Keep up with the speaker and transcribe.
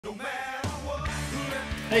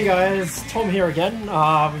Hey guys, Tom here again.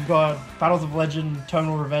 We've got Battles of Legend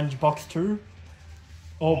Terminal Revenge Box 2.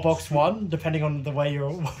 Or Box 1, depending on the way you're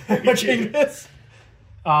watching this.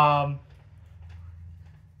 I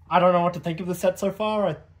don't know what to think of the set so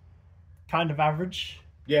far. Kind of average.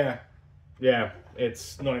 Yeah,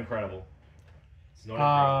 it's not incredible. It's not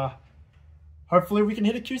incredible. Hopefully we can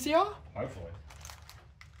hit a QCR? Hopefully.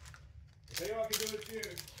 If anyone can do it too.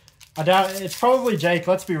 I doubt it. It's probably Jake,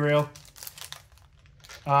 let's be real.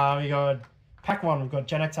 We got Pack 1, we've got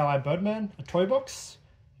Gen X Ally Birdman, a Toy Box,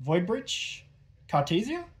 Void Breach,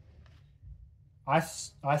 Cartesia,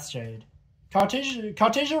 Ice Jade.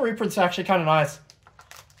 Cartesia reprint's actually kind of nice.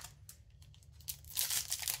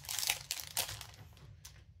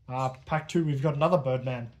 Pack 2, we've got another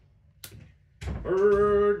Birdman.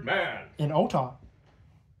 Birdman! In Altar.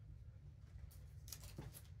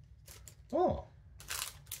 Oh.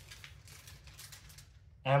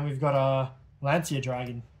 And we've got a Lancia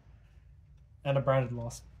Dragon. And a Branded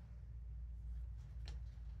Lost.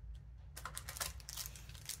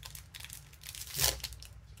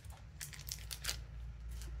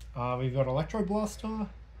 We've got Electro Blaster,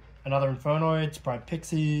 another Infernoid, Sprite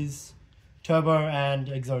Pixies, Turbo, and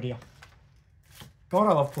Exodia. God,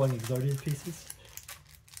 I love pulling Exodia pieces.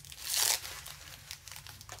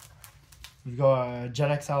 We've got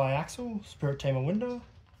Gen X Ally Axel, Spirit Tamer Window,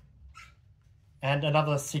 and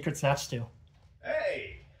another Secret Snatch Steal.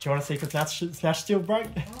 Hey! Do you want a Secret Snatch Steal, Bragg?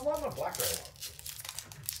 I want my Black Ray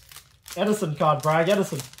one. Edison card, Bragg,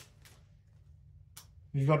 Edison.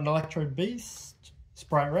 We've got an Electro Beast,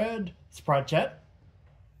 Sprite Red, Sprite Jet,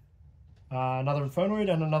 another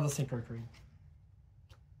Infernoid, and another Synchro Creed.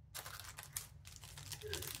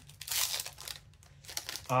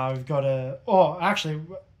 We've got a... Oh, actually,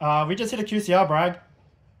 we just hit a QCR, Bragg.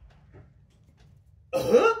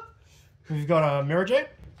 We've got a Mirror Jade,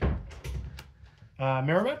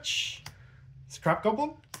 Mirror Match, Scrap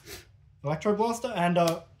Goblin, Electro Blaster, and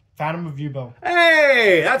a Phantom of Ubel.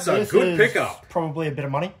 Hey! That's a good pickup. Probably a bit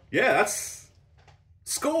of money. Yeah, that's...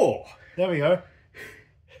 Score! There we go.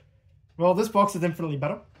 Well, this box is infinitely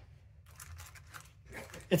better.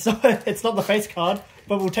 It's not the face card,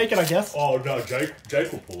 but we'll take it, I guess. Oh no,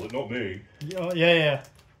 Jake will pull it, not me. Yeah.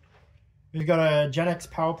 We've got a Gen X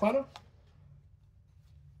Power Planner,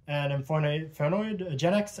 an Infernoid, a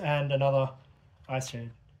Gen X, and another Ice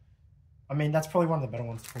Shade. I mean, that's probably one of the better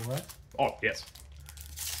ones to pull, right? Oh, yes.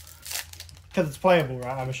 Because it's playable,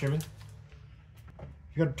 right, I'm assuming.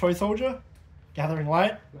 You've got a Toy Soldier, Gathering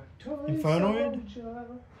Light, Infernoid,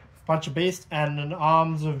 bunch of Beasts, and an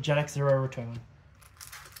Arms of Gen X Zero Return.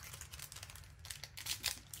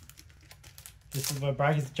 This is where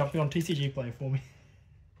Bragg is jumping on TCG play for me.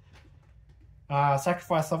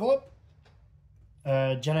 Sacrifice Level Up,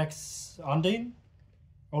 Gen X Undine,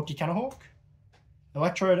 Ulti Cannahawk,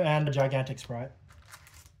 Electrode, and a Gigantic Sprite.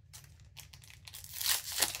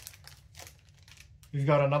 We've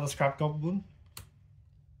got another Scrap Goblin,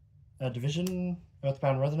 a Division,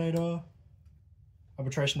 Earthbound Resonator,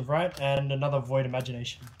 Arbitration of Right, and another Void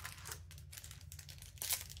Imagination.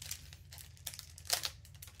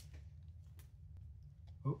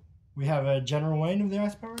 Oh, we have a General Wayne of the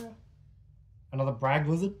Ice Barrier, another Bragg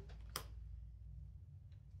Lizard,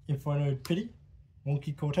 Infernoid Pity,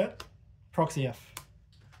 Wonky Quartet, Proxy F.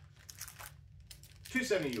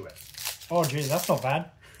 270 US. Oh geez, that's not bad.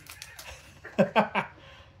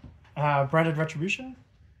 Branded Retribution,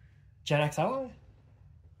 Gen X Ally,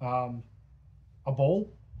 a Ball,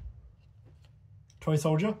 Toy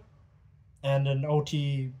Soldier, and an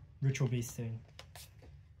OT Ritual Beast thing.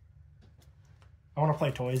 I want to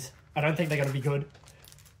play toys. I don't think they're going to be good.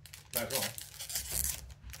 That's all.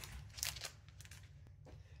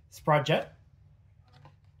 Sprite Jet,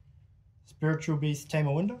 Spiritual Beast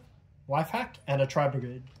Tamer Window, Life Hack, and a Tri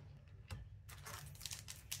Brigade.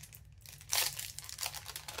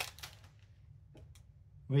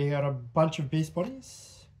 We got a bunch of Beast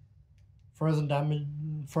Bodies, Frozen Domain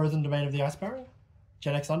of the Ice Barrier,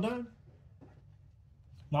 Gen X Undyne,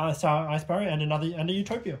 Nice Ice Barrier, and a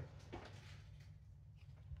Utopia.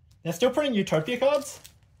 They're still printing Utopia cards?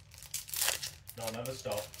 No, never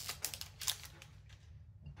stop.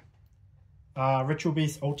 Ritual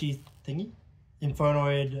Beast Ulti Thingy,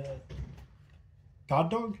 Infernoid Guard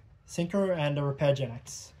Dog, Synchro, and a Repair Gen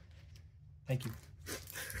X. Thank you.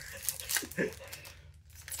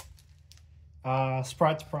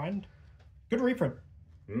 Sprite's Primed. Good reprint.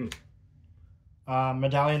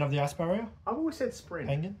 Medallion of the Ice Barrier. I've always said Sprint.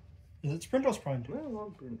 Penguin. Is it Sprint or Sprint?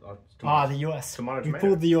 No, the US. Tomato, we tomato.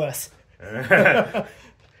 pulled the US.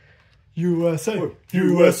 USA.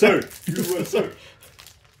 USA. USA.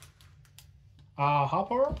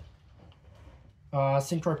 Harper.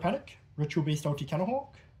 Synchro Panic. Ritual Beast Ulti Cannonhawk.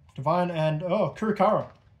 Divine and Kurikara.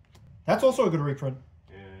 That's also a good reprint.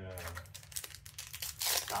 Yeah.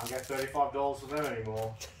 Can't get $35 for them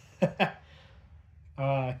anymore.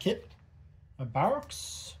 Kit. A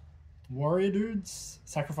Barracks. Warrior Dudes.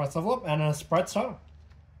 Sacrifice Level Up. And a Sprite Star.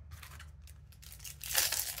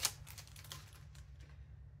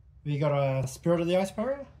 We got a Spirit of the Ice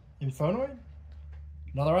Barrier. Infernoid.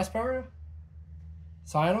 Another Ice Barrier.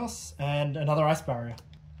 Cyanos. And another Ice Barrier.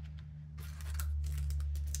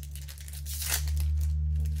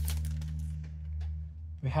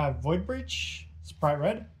 We have Void Breach, Sprite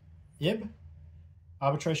Red, Ib,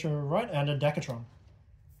 Arbitration Right, and a Decatron.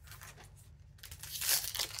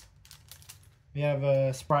 We have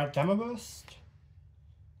a Sprite Gamma Burst,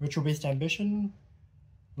 Ritual Beast Ambition,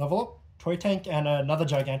 Level Up, Toy Tank, and another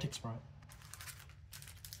Gigantic Sprite.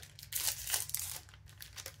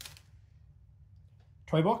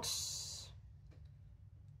 Toy Box,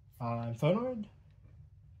 Infernoid,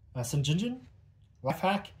 Sinjinjin, Life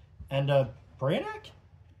Hack, and a Brionac?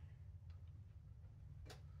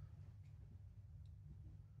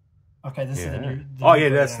 Okay, this is the new. Oh new yeah,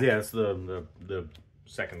 Brionac. that's the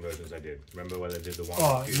second versions I did. Remember when they did the one?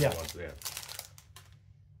 Oh, with the yeah. ones? Yeah.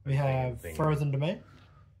 We have Thing. Frozen Domain,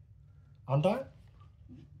 Undyne,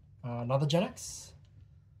 another Gen X,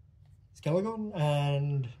 Skelegon,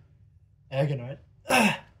 and Ergonite.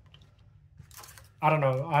 I don't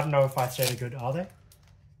know if I say good. Are they?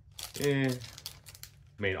 Yeah.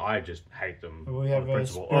 I mean, I just hate them. We have on a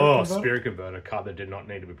principle. Spirit Oh, Converter. Spirit Converter card that did not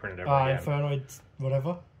need to be printed ever again. Infernoid,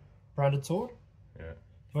 whatever, Branded Sword, Yeah.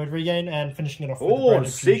 Void Regain, and finishing it off with the Oh,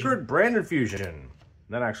 Branded Secret Branded Fusion.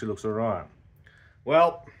 That actually looks alright.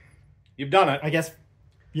 Well, you've done it. I guess.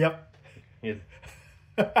 Yep.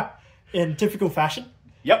 Yeah. In typical fashion.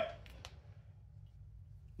 Yep.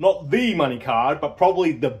 Not the money card, but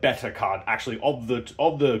probably the better card. Actually, of the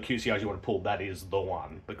QCRs you want to pull, that is the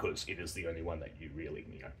one, because it is the only one that you really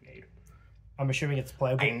need. I'm assuming it's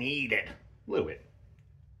playable. I need it. A little bit.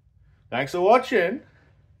 Thanks for watching.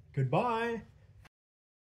 Goodbye.